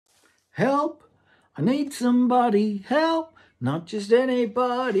Help, I need somebody, help, not just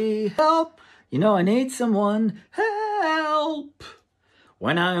anybody, help, I need someone, help.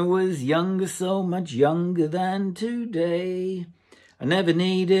 When I was younger, so much younger than today, I never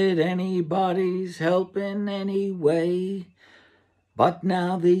needed anybody's help in any way. But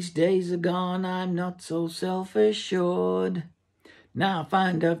now these days are gone, I'm not so self-assured. Now I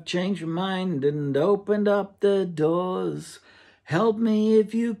find I've changed my mind and opened up the doors. Help me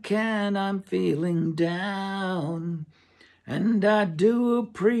if you can, I'm feeling down. And I do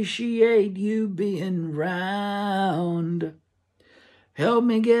appreciate you being round. Help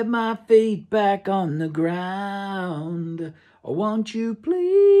me get my feet back on the ground. Oh, won't you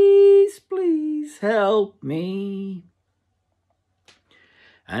please, please help me?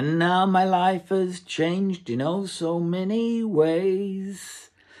 And now my life has changed in oh so many ways.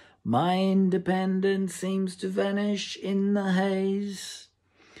 My independence seems to vanish in the haze.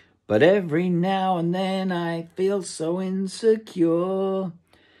 But every now and then I feel so insecure.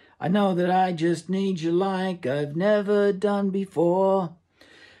 I know that I just need you like I've never done before.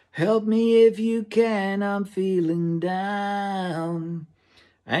 Help me if you can, I'm feeling down.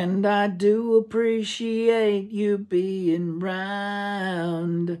 And I do appreciate you being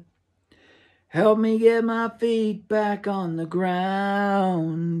round. Help me get my feet back on the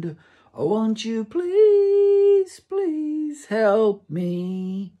ground. Oh, won't you please, please help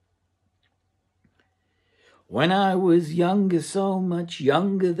me? When I was younger, so much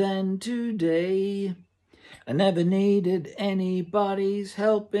younger than today, I never needed anybody's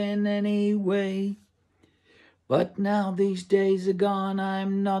help in any way. But now these days are gone,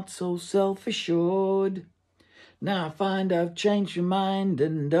 I'm not so self-assured. Now I find I've changed my mind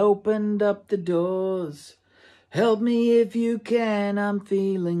and opened up the doors. Help me if you can, I'm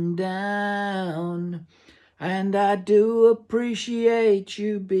feeling down. And I do appreciate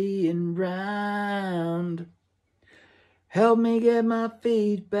you being round. Help me get my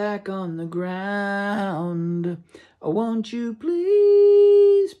feet back on the ground. Oh, won't you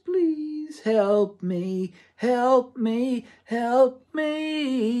please, please help me, help me, help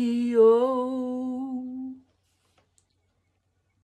me, oh.